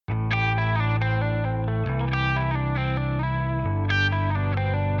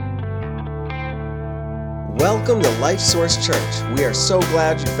Welcome to Life Source Church. We are so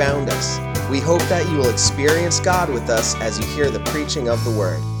glad you found us. We hope that you will experience God with us as you hear the preaching of the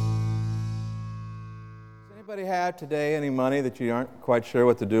Word. Does anybody have today any money that you aren't quite sure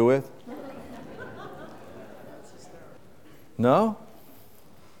what to do with? No?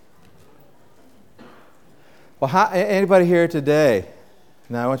 Well, anybody here today?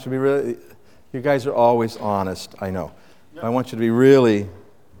 Now I want you to be really, you guys are always honest, I know. I want you to be really,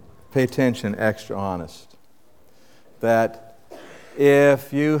 pay attention, extra honest. That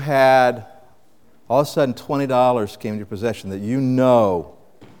if you had, all of a sudden $20 came to your possession, that you know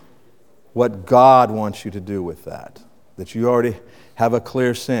what God wants you to do with that. That you already have a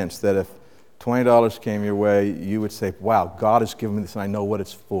clear sense that if $20 came your way, you would say, wow, God has given me this and I know what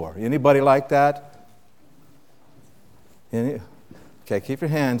it's for. Anybody like that? Okay, keep your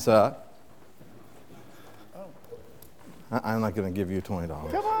hands up. I'm not going to give you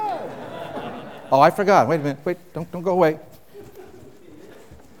 $20. Come on! Oh, I forgot. Wait a minute. Wait, don't go away.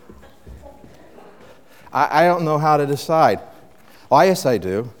 I don't know how to decide. Oh, yes, I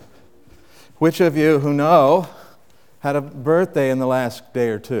do. Which of you who know had a birthday in the last day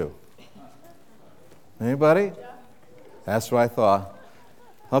or two? Anybody? That's what I thought.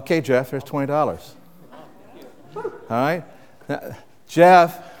 Okay, Jeff, here's $20. All right? Now,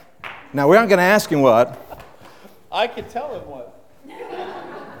 Jeff, now we aren't going to ask him what. I could tell him what.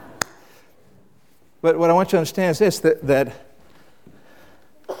 But what I want you to understand is this, that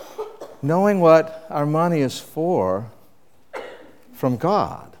knowing what our money is for from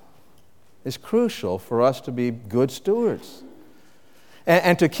God is crucial for us to be good stewards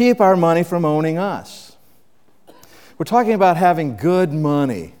and to keep our money from owning us. We're talking about having good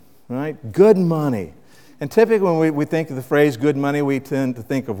money, right? Good money. And typically when we think of the phrase good money, we tend to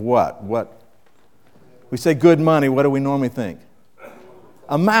think of what? We say good money, what do we normally think?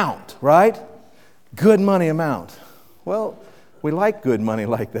 Amount, right? Good money amount. Well, we like good money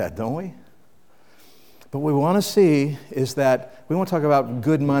like that, don't we? But what we want to see is that we want to talk about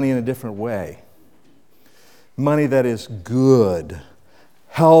good money in a different way. Money that is good,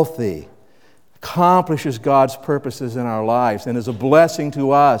 healthy, accomplishes God's purposes in our lives, and is a blessing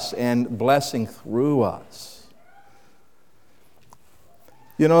to us and blessing through us.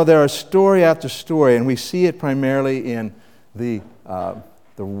 You know, there are story after story, and we see it primarily in the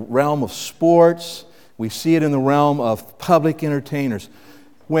realm of sports. We see it in the realm of public entertainers.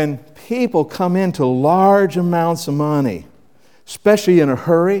 When people come into large amounts of money, especially in a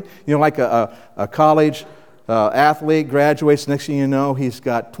hurry, you know, like a college athlete graduates, next thing you know, he's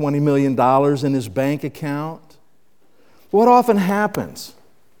got $20 million in his bank account. What often happens?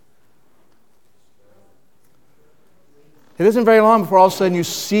 It isn't very long before all of a sudden you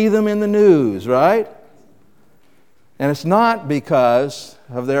see them in the news, right? And it's not because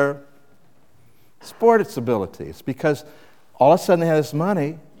of their sports ability. It's because all of a sudden they have this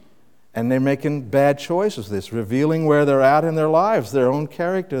money and they're making bad choices. This revealing where they're at in their lives, their own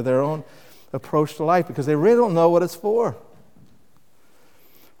character, their own approach to life, because they really don't know what it's for.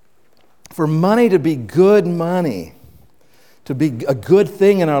 For money to be good money, to be a good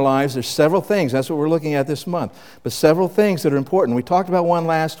thing in our lives, there's several things. That's what we're looking at this month. But several things that are important. We talked about one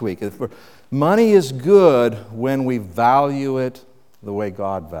last week. Money is good when we value it the way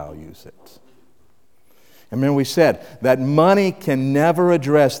God values it. And remember we said that money can never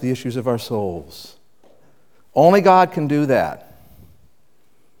address the issues of our souls. Only God can do that.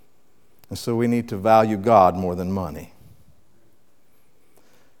 And so we need to value God more than money.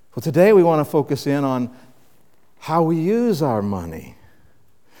 Well, today we want to focus in on how we use our money.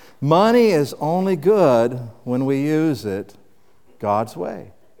 Money is only good when we use it God's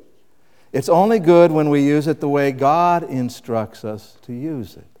way. It's only good when we use it the way God instructs us to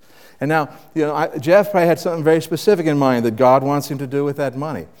use it. And now, you know, Jeff probably had something very specific in mind that God wants him to do with that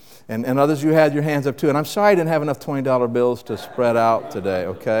money. And others, you had your hands up too. And I'm sorry I didn't have enough $20 bills to spread out today,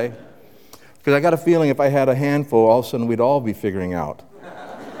 okay? Because I got a feeling if I had a handful, all of a sudden we'd all be figuring out.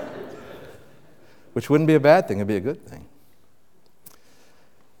 Which wouldn't be a bad thing, it'd be a good thing.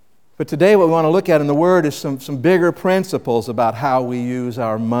 But today what we want to look at in the Word is some bigger principles about how we use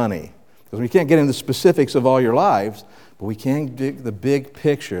our money. Because we can't get into the specifics of all your lives, but we can dig the big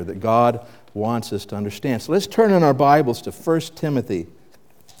picture that God wants us to understand. So let's turn in our Bibles to 1 Timothy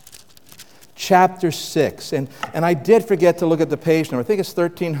chapter 6. And I did forget to look at the page number. I think it's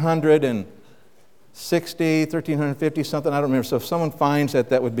 1360, 1350, something. I don't remember. So if someone finds that,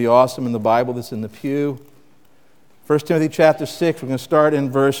 that would be awesome in the Bible that's in the pew. 1 Timothy chapter 6, we're going to start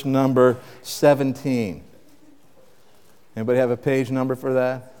in verse number 17. Anybody have a page number for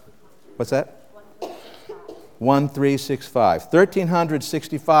that? What's that? 1365.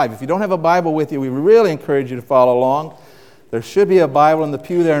 1365. If you don't have a Bible with you, we really encourage you to follow along. There should be a Bible in the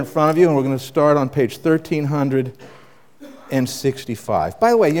pew there in front of you, and we're going to start on page 1365.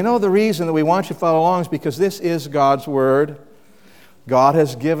 By the way, you know the reason that we want you to follow along is because this is God's Word. God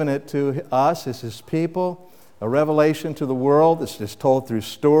has given it to us as His people, a revelation to the world. It's just told through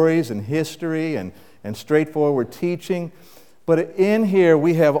stories and history and straightforward teaching. But in here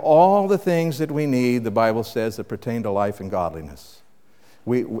we have all the things that we need, the Bible says, that pertain to life and godliness.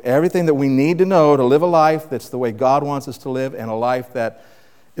 Everything that we need to know to live a life that's the way God wants us to live and a life that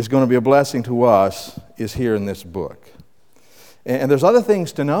is going to be a blessing to us is here in this book. And there's other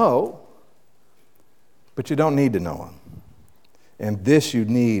things to know, but you don't need to know them. And this you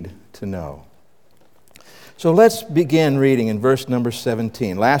need to know. So let's begin reading in verse number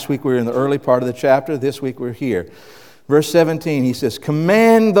 17. Last week we were in the early part of the chapter. This week we're here. Verse 17, he says,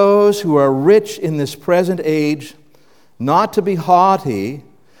 "Command those who are rich in this present age not to be haughty,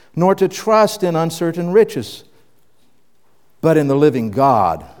 nor to trust in uncertain riches, but in the living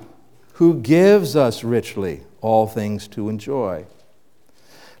God, who gives us richly all things to enjoy.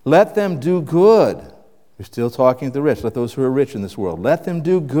 Let them do good." We're still talking to the rich. Let those who are rich in this world. "Let them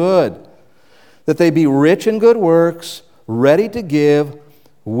do good, that they be rich in good works, ready to give,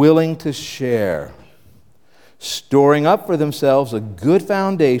 willing to share, storing up for themselves a good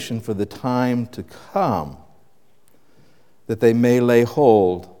foundation for the time to come, that they may lay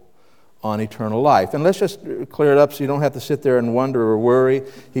hold on eternal life." And let's just clear it up so you don't have to sit there and wonder or worry.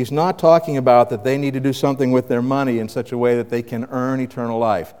 He's not talking about that they need to do something with their money in such a way that they can earn eternal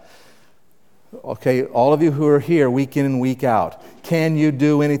life. Okay, all of you who are here week in and week out, can you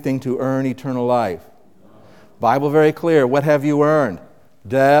do anything to earn eternal life? Bible very clear. What have you earned?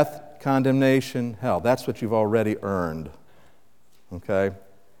 Death, condemnation, hell. That's what you've already earned. Okay?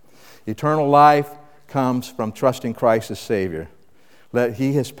 Eternal life comes from trusting Christ as Savior.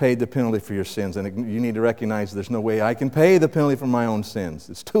 He has paid the penalty for your sins, and you need to recognize there's no way I can pay the penalty for my own sins.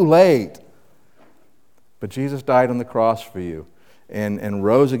 It's too late. But Jesus died on the cross for you and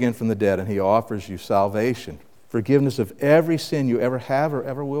rose again from the dead, and He offers you salvation, forgiveness of every sin you ever have or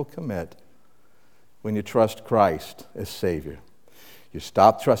ever will commit when you trust Christ as Savior. You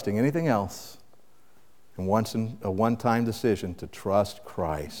stop trusting anything else, and once in a one-time decision to trust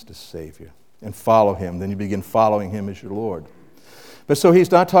Christ as Savior and follow Him. Then you begin following Him as your Lord. But so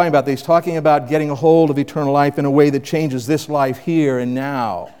he's not talking about that. He's talking about getting a hold of eternal life in a way that changes this life here and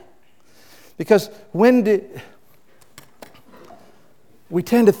now. Because we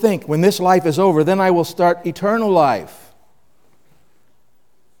tend to think, when this life is over, then I will start eternal life.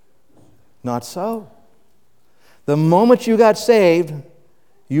 Not so. The moment you got saved,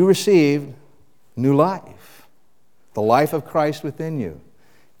 you received new life. The life of Christ within you.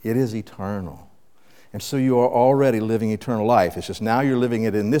 It is eternal. And so you are already living eternal life. It's just now you're living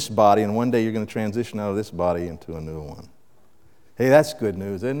it in this body, and one day you're going to transition out of this body into a new one. Hey, that's good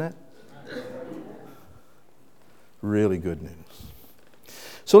news, isn't it? Really good news.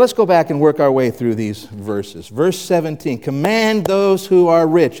 So let's go back and work our way through these verses. Verse 17, "Command those who are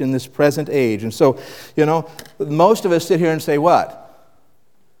rich in this present age." And so, most of us sit here and say, what?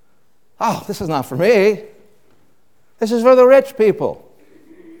 Oh, this is not for me. This is for the rich people.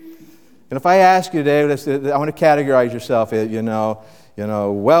 And if I ask you today, I want to categorize yourself,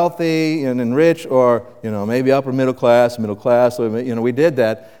 wealthy and rich, or maybe upper middle class. We did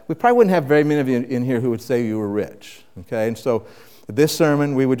that. We probably wouldn't have very many of you in here who would say you were rich. Okay, and so this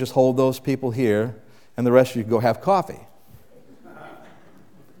sermon we would just hold those people here, and the rest of you go have coffee.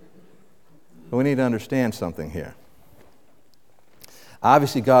 But we need to understand something here.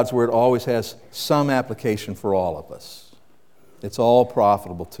 Obviously, God's Word always has some application for all of us. It's all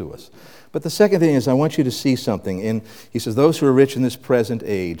profitable to us. But the second thing is I want you to see something. He says, those who are rich in this present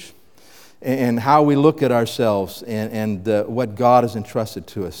age, and how we look at ourselves and what God has entrusted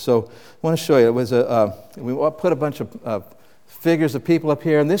to us. So I want to show you. We put a bunch of figures of people up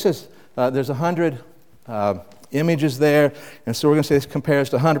here, and this is there's 100 images there, and so we're going to say this compares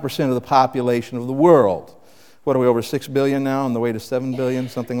to 100% of the population of the world. What are we, over 6 billion now, on the way to 7 billion,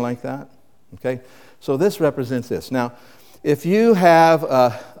 something like that? Okay, so this represents this. Now, if you have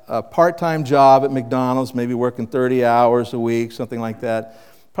a part-time job at McDonald's, maybe working 30 hours a week, something like that,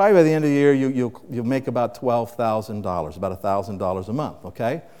 probably by the end of the year you'll make about $12,000, about $1,000 a month,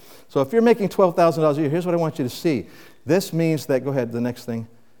 okay? So if you're making $12,000 a year, here's what I want you to see. This means that, go ahead, the next thing,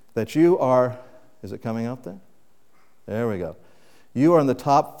 that you are, is it coming up there? There we go. You are in the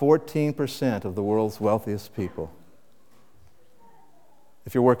top 14% of the world's wealthiest people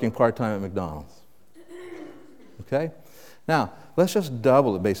if you're working part-time at McDonald's. Okay? Now, let's just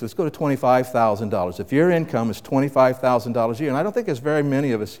double it, basically. Let's go to $25,000. If your income is $25,000 a year, and I don't think there's very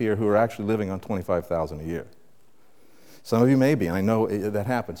many of us here who are actually living on $25,000 a year. Some of you may be, and I know that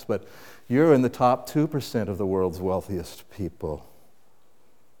happens, but you're in the top 2% of the world's wealthiest people.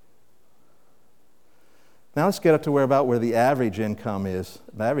 Now let's get up to where the average income is,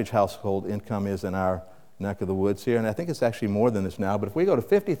 the average household income is in our neck of the woods here, and I think it's actually more than this now, but if we go to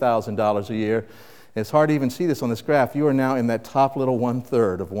 $50,000 a year, it's hard to even see this on this graph, you are now in that top little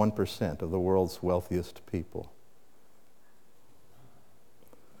 1/3 of 1% of the world's wealthiest people.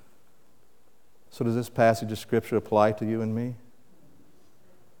 So does this passage of Scripture apply to you and me?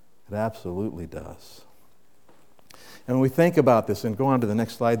 It absolutely does. And when we think about this, and go on to the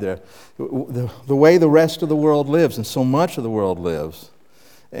next slide there, the way the rest of the world lives, and so much of the world lives,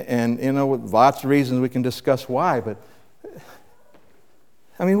 and with lots of reasons we can discuss why, but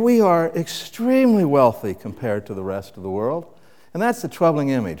I mean, we are extremely wealthy compared to the rest of the world. And that's the troubling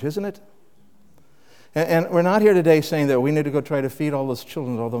image, isn't it? And we're not here today saying that we need to go try to feed all those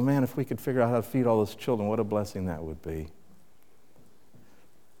children, although, man, if we could figure out how to feed all those children, what a blessing that would be.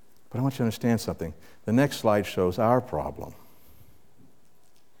 But I want you to understand something. The next slide shows our problem.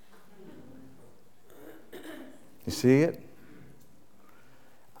 You see it?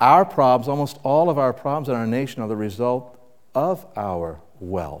 Our problems, almost all of our problems in our nation, are the result of our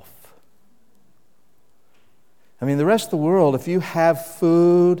wealth. I mean, the rest of the world, if you have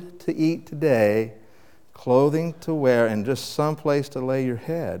food to eat today, clothing to wear, and just some place to lay your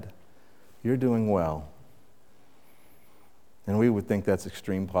head, you're doing well. And we would think that's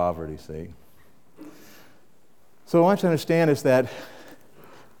extreme poverty, see? So what I want you to understand is that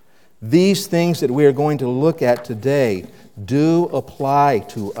these things that we are going to look at today do apply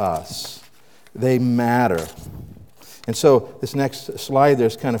to us. They matter. And so this next slide there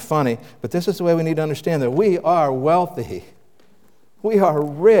is kind of funny, but this is the way we need to understand that we are wealthy. We are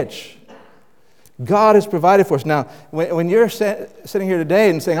rich. God has provided for us. Now, when you're sitting here today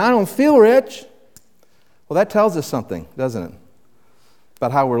and saying, I don't feel rich, well, that tells us something, doesn't it,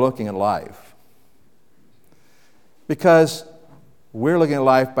 about how we're looking at life. Because we're looking at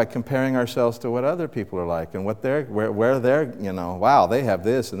life by comparing ourselves to what other people are like and what they're, where they're, wow, they have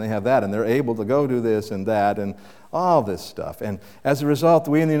this and they have that and they're able to go do this and that and all this stuff. And as a result,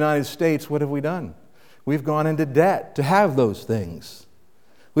 we in the United States, what have we done? We've gone into debt to have those things.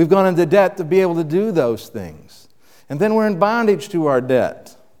 We've gone into debt to be able to do those things. And then we're in bondage to our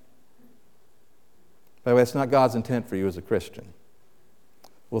debt. By the way, it's not God's intent for you as a Christian.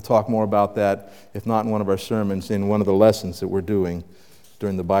 We'll talk more about that, if not in one of our sermons, in one of the lessons that we're doing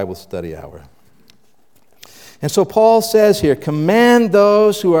during the Bible study hour. And so Paul says here, command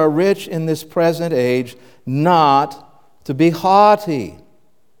those who are rich in this present age not to be haughty.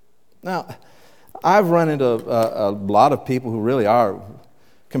 Now, I've run into a lot of people who really are,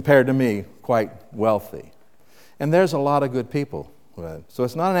 compared to me, quite wealthy. And there's a lot of good people. So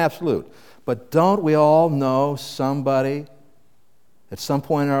it's not an absolute. But don't we all know somebody at some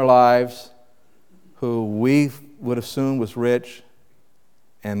point in our lives who we would assume was rich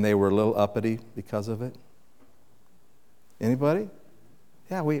and they were a little uppity because of it? Anybody?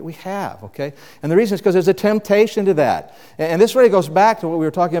 Yeah, we have, okay? And the reason is because there's a temptation to that. And this really goes back to what we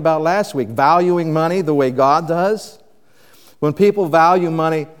were talking about last week, valuing money the way God does. When people value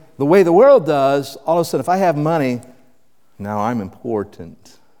money the way the world does, all of a sudden, if I have money, now I'm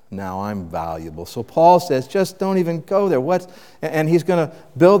important. Now I'm valuable. So Paul says, just don't even go there. And he's going to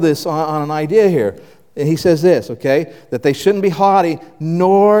build this on an idea here. And he says this, okay, that they shouldn't be haughty,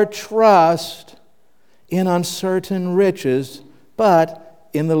 nor trust in uncertain riches, but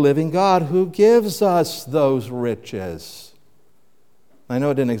in the living God who gives us those riches. I know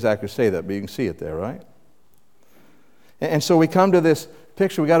it didn't exactly say that, but you can see it there, right? And so we come to this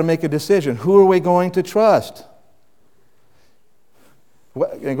picture, we got to make a decision. Who are we going to trust? Go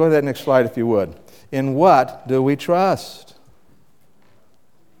to that next slide if you would. In what do we trust?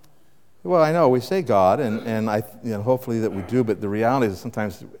 Well, I know we say God, and hopefully that we do, but the reality is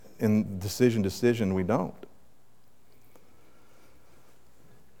sometimes in decision we don't.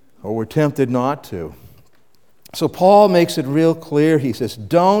 Or we're tempted not to. So Paul makes it real clear. He says,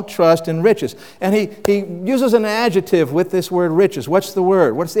 don't trust in riches. And he uses an adjective with this word riches. What's the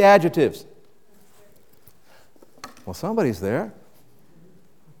word? What's the adjectives? Well, somebody's there.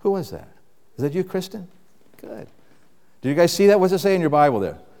 Who was that? Is that you, Kristen? Good. Do you guys see that? What's it say in your Bible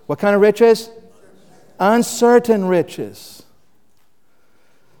there? What kind of riches? Uncertain riches.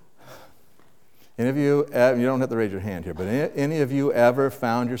 Any of you, you don't have to raise your hand here, but any of you ever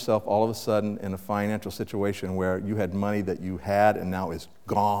found yourself all of a sudden in a financial situation where you had money that you had and now is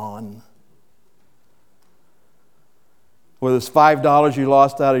gone? whether it's $5 you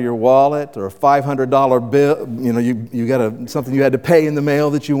lost out of your wallet or a $500 bill, you got something you had to pay in the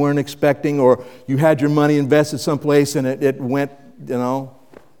mail that you weren't expecting, or you had your money invested someplace and it went,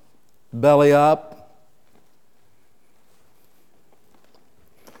 belly up.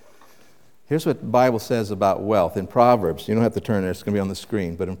 Here's what the Bible says about wealth in Proverbs. You don't have to turn there, it's going to be on the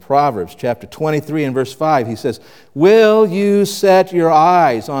screen. But in Proverbs chapter 23 and verse 5, he says, "Will you set your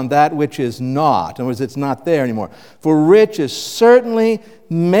eyes on that which is not?" In other words, it's not there anymore. "For riches certainly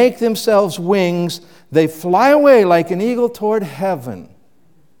make themselves wings. They fly away like an eagle toward heaven."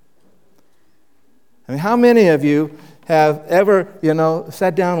 I mean, how many of you have ever,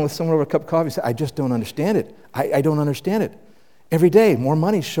 sat down with someone over a cup of coffee and said, "I just don't understand it. I don't understand it. Every day, more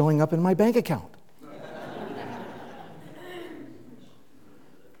money's showing up in my bank account."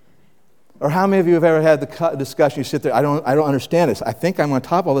 Or how many of you have ever had the discussion, you sit there, I don't understand this. I think I'm on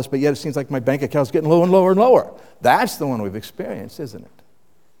top of all this, but yet it seems like my bank account's getting lower and lower and lower. That's the one we've experienced, isn't it?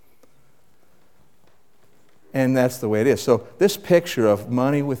 And that's the way it is. So this picture of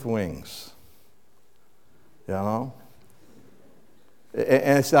money with wings, and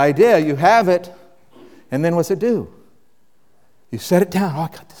it's the idea, you have it, and then what's it do? You set it down. "Oh, I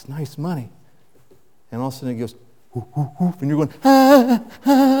got this nice money." And all of a sudden it goes, "Whoof, whoof, whoof," and you're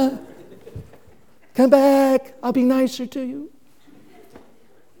going, "Come back. I'll be nicer to you."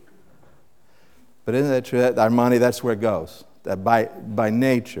 But isn't that true? That our money, that's where it goes. That by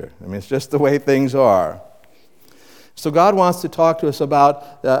nature. I mean, it's just the way things are. So God wants to talk to us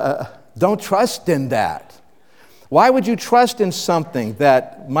about, don't trust in that. Why would you trust in something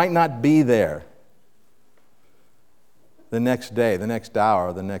that might not be there the next day, the next hour,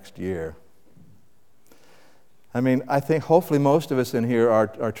 or the next year? I mean, I think hopefully most of us in here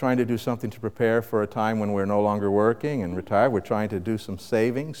are trying to do something to prepare for a time when we're no longer working and retired. We're trying to do some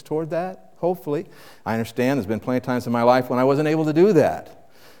savings toward that, hopefully. I understand there's been plenty of times in my life when I wasn't able to do that.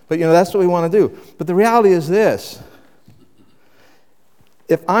 But, that's what we want to do. But the reality is this.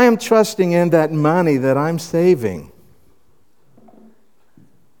 If I am trusting in that money that I'm saving,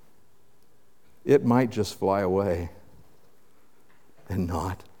 it might just fly away and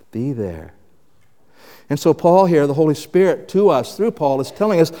not be there. And so Paul here, the Holy Spirit to us through Paul, is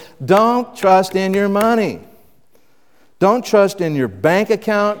telling us, don't trust in your money. Don't trust in your bank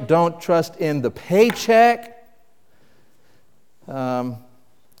account. Don't trust in the paycheck.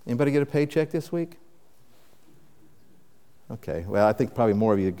 Anybody get a paycheck this week? Okay, well, I think probably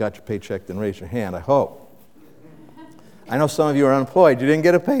more of you got your paycheck than raised your hand, I hope. I know some of you are unemployed. You didn't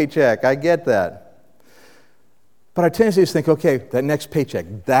get a paycheck. I get that. But our tendency is to think, okay, that next paycheck,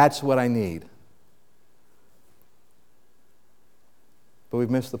 that's what I need. But we've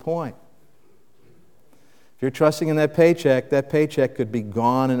missed the point. If you're trusting in that paycheck could be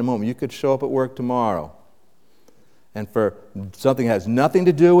gone in a moment. You could show up at work tomorrow, and for something that has nothing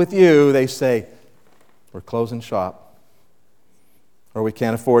to do with you, they say, "We're closing shop," or "We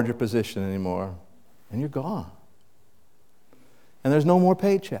can't afford your position anymore," and you're gone. And there's no more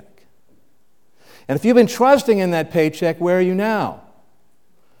paycheck. And if you've been trusting in that paycheck, where are you now?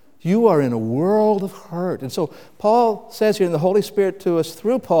 You are in a world of hurt. And so Paul says here, and the Holy Spirit to us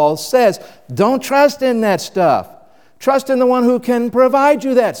through Paul says, don't trust in that stuff. Trust in the one who can provide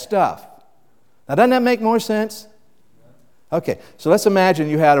you that stuff. Now, doesn't that make more sense? Okay, so let's imagine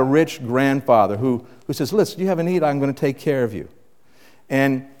you had a rich grandfather who says, "Listen, you have a need, I'm going to take care of you."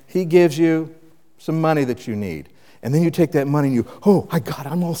 And he gives you some money that you need. And then you take that money and you, "Oh, I got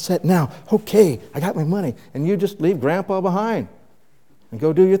it, I'm all set now. Okay, I got my money." And you just leave Grandpa behind and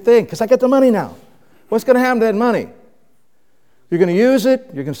go do your thing, because I got the money now. What's going to happen to that money? You're going to use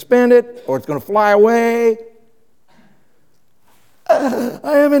it, you're going to spend it, or it's going to fly away. I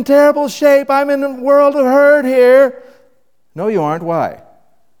am in terrible shape. I'm in a world of hurt here. No, you aren't. Why?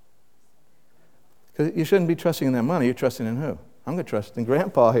 Because you shouldn't be trusting in that money. You're trusting in who? I'm going to trust in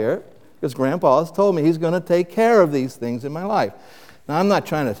Grandpa here, because Grandpa has told me he's going to take care of these things in my life. Now, I'm not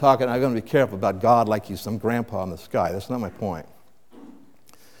trying to talk, and I'm going to be careful about God like he's some grandpa in the sky. That's not my point.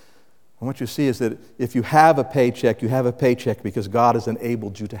 And what you see is that if you have a paycheck, you have a paycheck because God has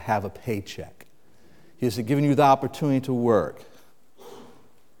enabled you to have a paycheck. He has given you the opportunity to work.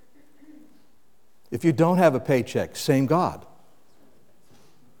 If you don't have a paycheck, same God.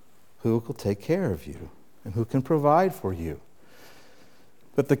 Who will take care of you and who can provide for you?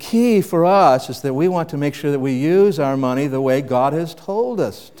 But the key for us is that we want to make sure that we use our money the way God has told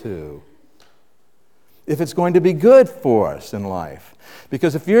us to, if it's going to be good for us in life.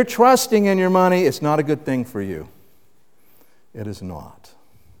 Because if you're trusting in your money, it's not a good thing for you. It is not.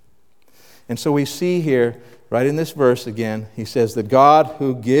 And so we see here, right in this verse again, he says that God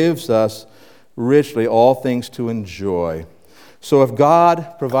who gives us richly all things to enjoy. So if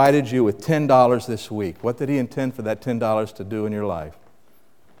God provided you with $10 this week, what did He intend for that $10 to do in your life?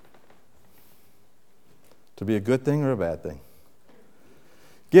 To be a good thing or a bad thing?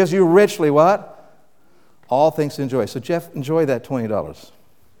 Gives you richly what? All things to enjoy. So Jeff, enjoy that $20.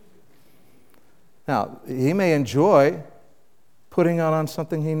 Now, he may enjoy putting it on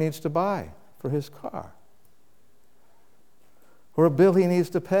something he needs to buy for his car, or a bill he needs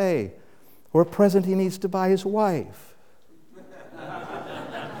to pay, or a present he needs to buy his wife.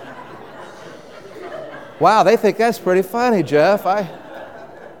 Wow, they think that's pretty funny, Jeff.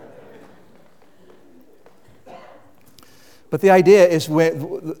 But the idea is,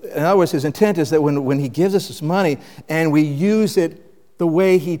 in other words, his intent is that when he gives us this money and we use it the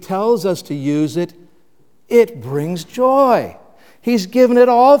way he tells us to use it, it brings joy. He's given it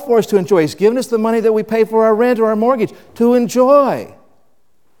all for us to enjoy. He's given us the money that we pay for our rent or our mortgage to enjoy.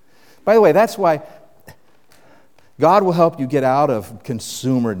 By the way, that's why God will help you get out of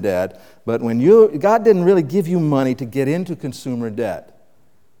consumer debt, but God didn't really give you money to get into consumer debt.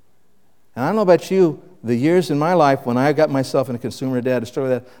 And I don't know about you, the years in my life when I got myself into consumer debt,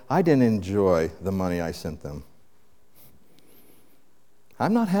 I didn't enjoy the money I sent them.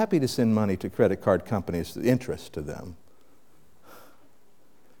 I'm not happy to send money to credit card companies, the interest to them.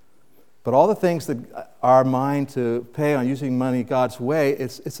 But all the things that are mine to pay on using money God's way,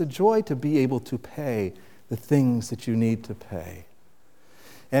 it's a joy to be able to pay the things that you need to pay.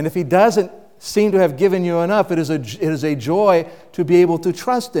 And if He doesn't seem to have given you enough, it is a joy to be able to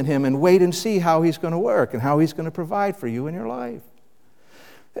trust in Him and wait and see how He's going to work and how He's going to provide for you in your life.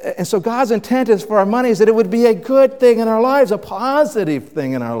 And so God's intent is for our money is that it would be a good thing in our lives, a positive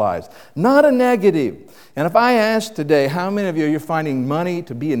thing in our lives, not a negative. And if I ask today, how many of you you're finding money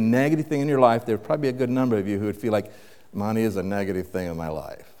to be a negative thing in your life, there would probably be a good number of you who would feel like money is a negative thing in my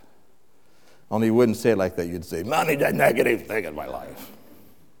life. Only you wouldn't say it like that. You'd say, money's a negative thing in my life.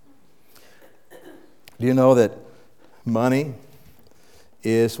 Do you know that money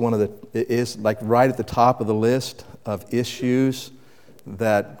is like right at the top of the list of issues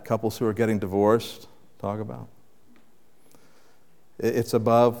that couples who are getting divorced talk about? It's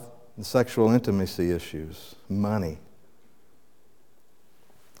above the sexual intimacy issues, money.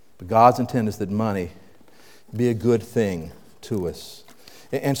 But God's intent is that money be a good thing to us.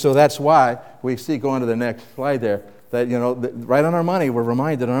 And so that's why we see, going to the next slide there, that, right on our money, we're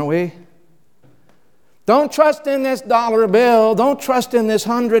reminded, aren't we? Don't trust in this dollar bill. Don't trust in this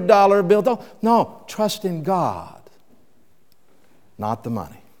 $100 bill. No, trust in God, not the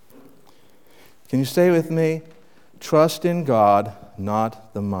money. Can you say with me? Trust in God,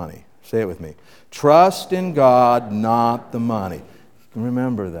 not the money. Say it with me. Trust in God, not the money.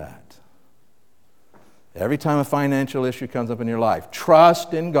 Remember that. Every time a financial issue comes up in your life,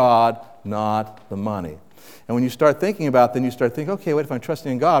 trust in God, not the money. And when you start thinking about it, then you start thinking, okay, what if I'm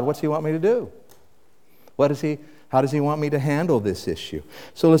trusting in God? What's He want me to do? How does He want me to handle this issue?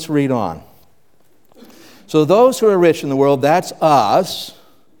 So let's read on. So those who are rich in the world, that's us.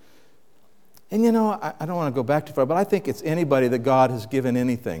 And I don't want to go back too far, but I think it's anybody that God has given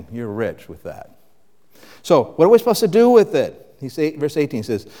anything. You're rich with that. So what are we supposed to do with it? Verse 18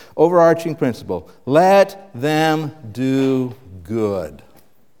 says, overarching principle, let them do good.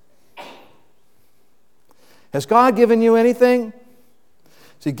 Has God given you anything?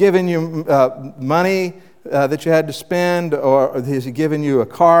 Has He given you money that you had to spend? Or has He given you a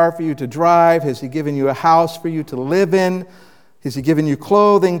car for you to drive? Has He given you a house for you to live in? Has He given you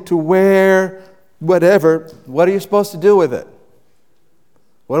clothing to wear? Whatever. What are you supposed to do with it?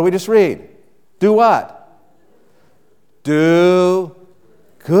 What did we just read? Do what? Do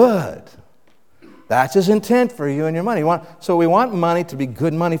good. That's His intent for you and your money. So we want money to be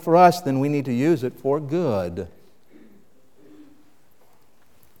good money for us, then we need to use it for good.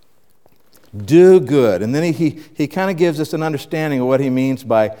 Do good. And then he kind of gives us an understanding of what he means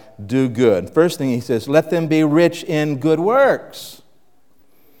by do good. First thing he says, let them be rich in good works.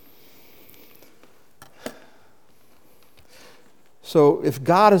 So if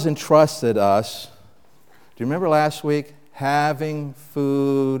God has entrusted us, do you remember last week? Having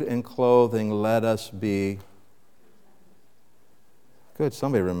food and clothing, let us be. Good,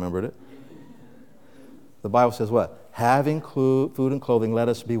 somebody remembered it. The Bible says what? Having food and clothing, let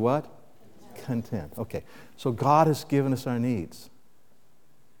us be what? Content. Okay, so God has given us our needs.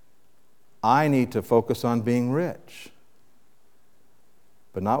 I need to focus on being rich,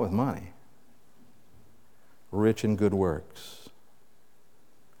 but not with money. Rich in good works.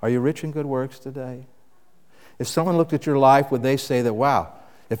 Are you rich in good works today? If someone looked at your life, would they say that, wow,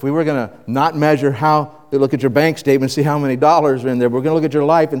 If we were going to not measure look at your bank statement and see how many dollars are in there, we're going to look at your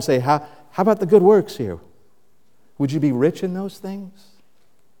life and say, how about the good works here? Would you be rich in those things?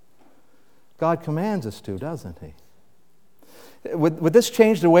 God commands us to, doesn't He? Would this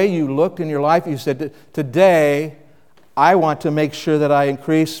change the way you looked in your life? You said, today, I want to make sure that I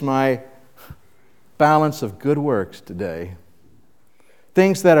increase my balance of good works today.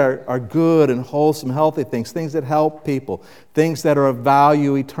 Things that are good and wholesome, healthy things that help people, things that are of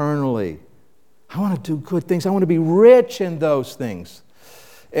value eternally. I want to do good things. I want to be rich in those things.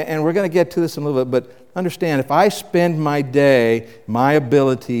 And we're going to get to this in a little bit, but understand, if I spend my day, my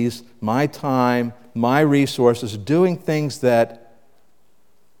abilities, my time, my resources doing things that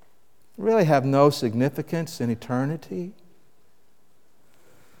really have no significance in eternity,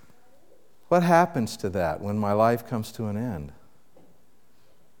 what happens to that when my life comes to an end?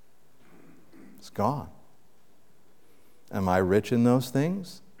 It's gone. Am I rich in those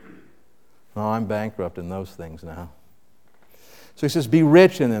things? No, I'm bankrupt in those things now. So he says, be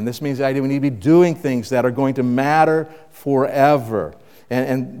rich in them. This means that we need to be doing things that are going to matter forever.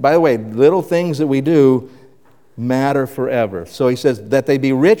 And by the way, little things that we do matter forever. So he says that they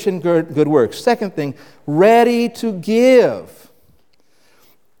be rich in good works. Second thing, ready to give.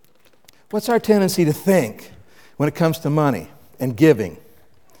 What's our tendency to think when it comes to money and giving?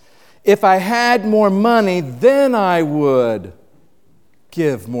 If I had more money, then I would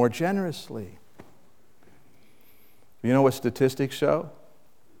give more generously. You know what statistics show?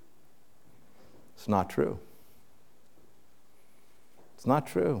 It's not true. It's not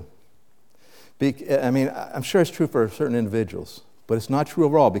true. I'm sure it's true for certain individuals, but it's not true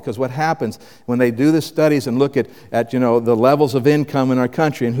overall, because what happens when they do the studies and look at the levels of income in our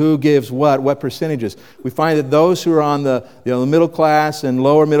country and who gives what percentages, we find that those who are on the middle class and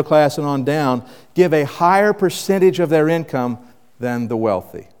lower middle class and on down give a higher percentage of their income than the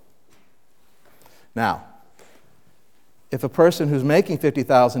wealthy. Now, if a person who's making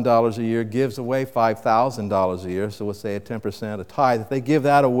 $50,000 a year gives away $5,000 a year, so we'll say a 10%, a tithe, if they give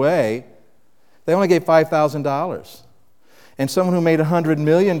that away, they only gave $5,000. And someone who made $100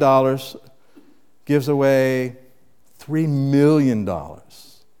 million gives away $3 million.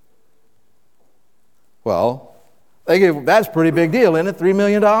 Well, that's a pretty big deal, isn't it? $3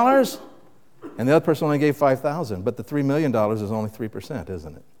 million? And the other person only gave $5,000, but the $3 million is only 3%,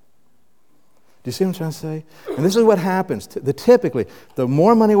 isn't it? Do you see what I'm trying to say? And this is what happens. Typically, the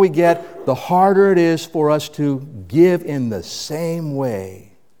more money we get, the harder it is for us to give in the same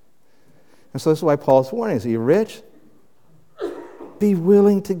way. And so this is why Paul's warning us. Are you rich? Be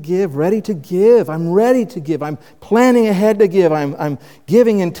willing to give, ready to give. I'm ready to give. I'm planning ahead to give. I'm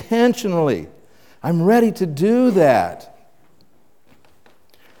giving intentionally. I'm ready to do that.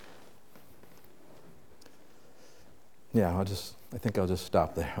 Yeah, I think I'll just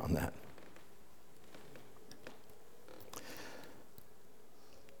stop there on that.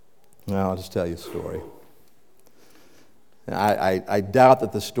 Now, I'll just tell you a story. I doubt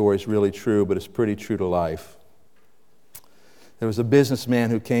that the story is really true, but it's pretty true to life. There was a businessman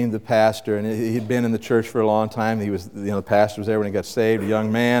who came to the pastor, and he'd been in the church for a long time. He was, the pastor was there when he got saved, a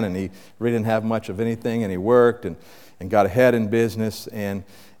young man, and he really didn't have much of anything, and he worked and got ahead in business, and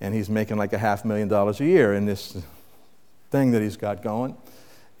he's making like $500,000 a year in this thing that he's got going.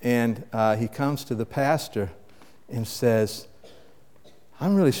 And he comes to the pastor and says,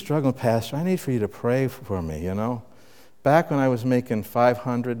 I'm really struggling, Pastor. I need for you to pray for me, Back when I was making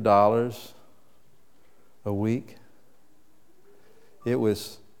 $500 a week, it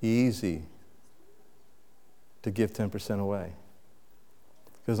was easy to give 10% away.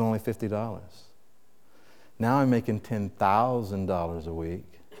 It was only $50. Now I'm making $10,000 a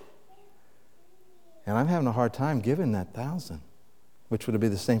week, and I'm having a hard time giving that $1,000, which would be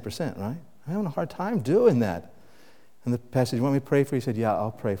the same percent, right? I'm having a hard time doing that. And the pastor said, you want me to pray for you? He said, yeah, I'll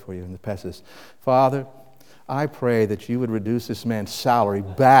pray for you. And the pastor says, Father, I pray that you would reduce this man's salary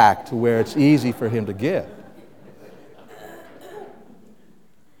back to where it's easy for him to give.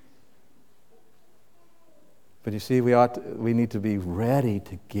 But you see, we need to be ready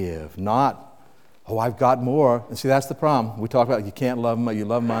to give, not, I've got more. And see, that's the problem. We talk about you can't love money. You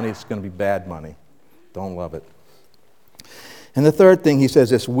love money, it's going to be bad money. Don't love it. And the third thing he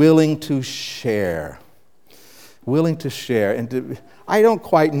says is willing to share. Willing to share. And I don't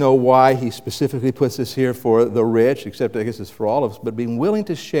quite know why he specifically puts this here for the rich, except I guess it's for all of us, but being willing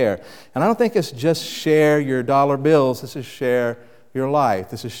to share. And I don't think it's just share your dollar bills. This is share your life.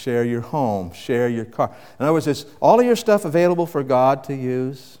 This is share your home, share your car. In other words, is all of your stuff available for God to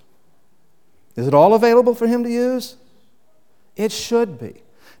use? Is it all available for Him to use? It should be.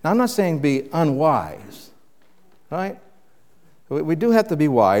 Now, I'm not saying be unwise, right? We do have to be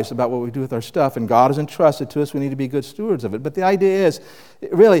wise about what we do with our stuff, and God has entrusted to us. We need to be good stewards of it. But the idea is,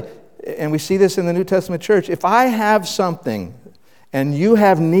 really, and we see this in the New Testament church, if I have something and you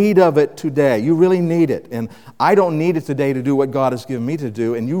have need of it today, you really need it, and I don't need it today to do what God has given me to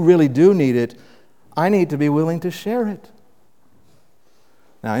do, and you really do need it, I need to be willing to share it.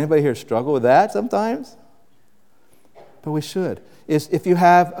 Now, anybody here struggle with that sometimes? But we should. If you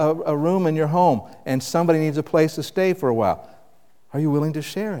have a room in your home and somebody needs a place to stay for a while, are you willing to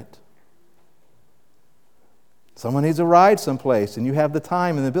share it? Someone needs a ride someplace and you have the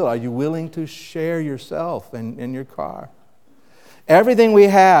time in the bill. Are you willing to share yourself and your car? Everything we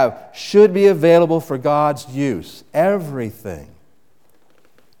have should be available for God's use. Everything.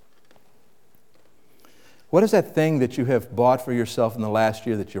 What is that thing that you have bought for yourself in the last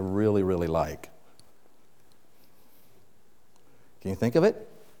year that you really, really like? Can you think of it?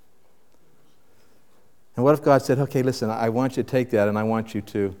 And what if God said, okay, listen, I want you to take that and I want you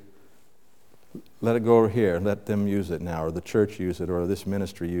to let it go over here. Let them use it now, or the church use it, or this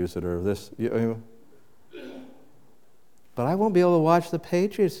ministry use it, or this. But I won't be able to watch the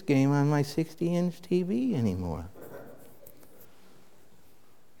Patriots game on my 60-inch TV anymore.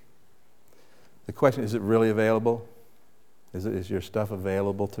 The question, is it really available? Is your stuff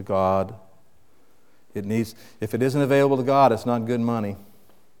available to God? If it isn't available to God, it's not good money.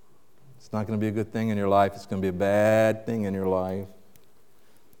 It's not going to be a good thing in your life. It's going to be a bad thing in your life.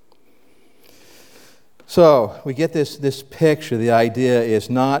 So we get this picture. The idea is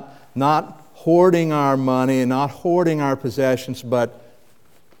not hoarding our money and not hoarding our possessions, but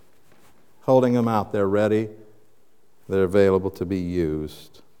holding them out there ready. They're available to be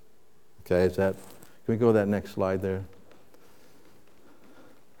used. Okay, can we go to that next slide there?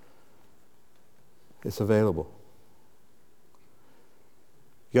 It's available.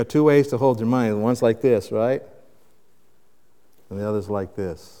 You got two ways to hold your money. One's like this, right? And the other's like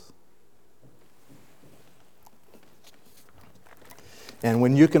this. And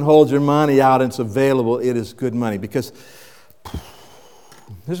when you can hold your money out and it's available, it is good money. Because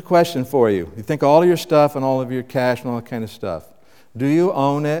here's a question for you. You think all of your stuff and all of your cash and all that kind of stuff. Do you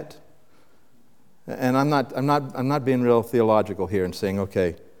own it? And I'm not being real theological here and saying,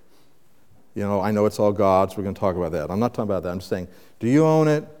 okay, I know it's all God's. We're going to talk about that. I'm not talking about that. I'm just saying, do you own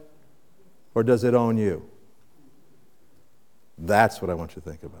it or does it own you? That's what I want you to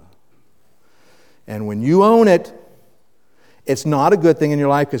think about. And when you own it, it's not a good thing in your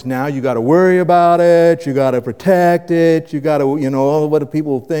life because now you got to worry about it, you got to protect it, you got to, what do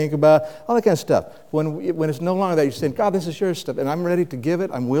people think about, all that kind of stuff. When it's no longer that, you're saying, God, this is your stuff, and I'm ready to give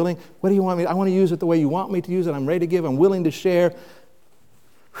it, I'm willing. What do you want me? I want to use it the way you want me to use it. I'm ready to give, I'm willing to share.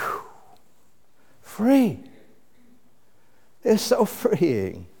 Whew. Free. It's so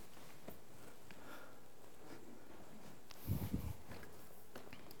freeing.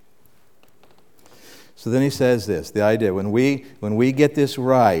 So then he says this, the idea, when we get this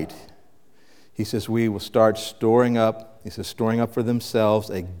right, he says we will start storing up for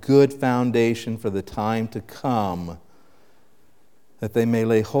themselves a good foundation for the time to come, that they may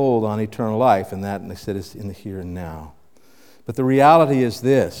lay hold on eternal life, and that, and they said, is in the here and now. But the reality is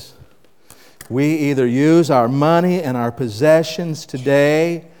this, we either use our money and our possessions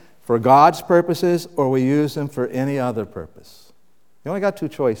today for God's purposes, or we use them for any other purpose. You only got two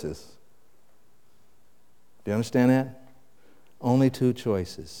choices. Do you understand that? Only two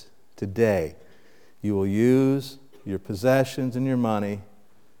choices. Today, you will use your possessions and your money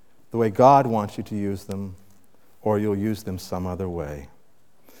the way God wants you to use them, or you'll use them some other way.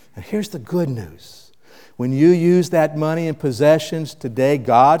 And here's the good news. When you use that money and possessions today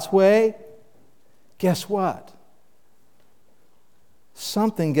God's way, guess what?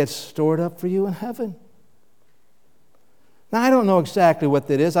 Something gets stored up for you in heaven. Now, I don't know exactly what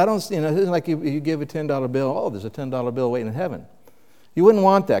that is. It's like you give a $10 bill. Oh, there's a $10 bill waiting in heaven. You wouldn't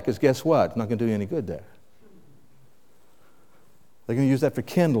want that because guess what? It's not going to do you any good there. They're going to use that for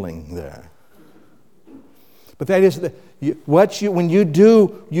kindling there. But that is, when you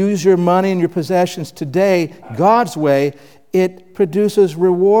do use your money and your possessions today God's way, it produces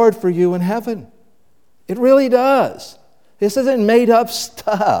reward for you in heaven. It really does. This isn't made up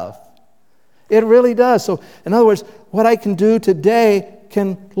stuff. It really does. So, in other words, what I can do today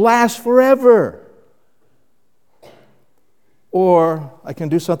can last forever. Or I can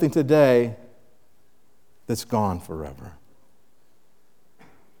do something today that's gone forever.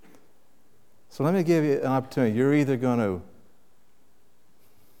 So let me give you an opportunity. You're either going to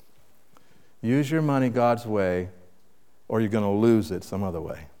use your money God's way, or you're going to lose it some other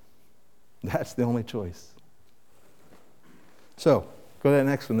way. That's the only choice. So, Go to that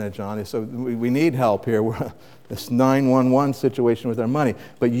next one there, John. So we need help here. We're this 911 situation with our money.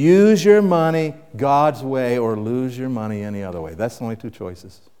 But use your money God's way or lose your money any other way. That's the only two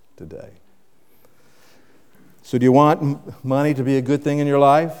choices today. So do you want money to be a good thing in your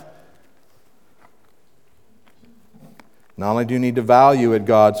life? Not only do you need to value it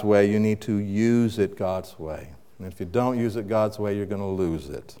God's way, you need to use it God's way. And if you don't use it God's way, you're going to lose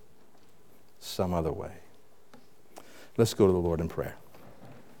it some other way. Let's go to the Lord in prayer.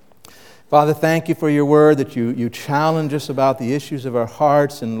 Father, thank you for your word, that you challenge us about the issues of our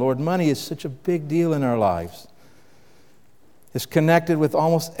hearts. And Lord, money is such a big deal in our lives. It's connected with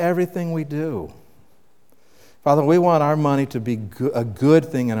almost everything we do. Father, we want our money to be a good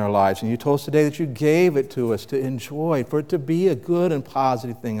thing in our lives. And you told us today that you gave it to us to enjoy, for it to be a good and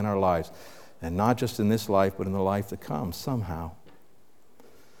positive thing in our lives. And not just in this life, but in the life to come somehow.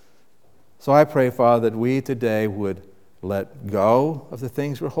 So I pray, Father, that we today would let go of the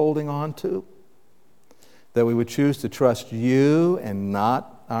things we're holding on to, that we would choose to trust you and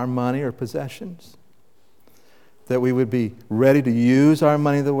not our money or possessions, that we would be ready to use our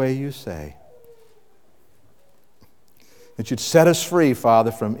money the way you say, that you'd set us free,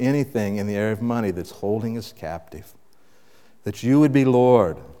 Father, from anything in the area of money that's holding us captive, that you would be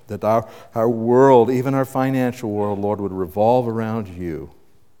Lord, that our world, even our financial world, Lord, would revolve around you,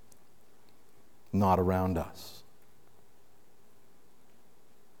 not around us.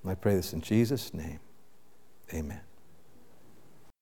 I pray this in Jesus' name. Amen.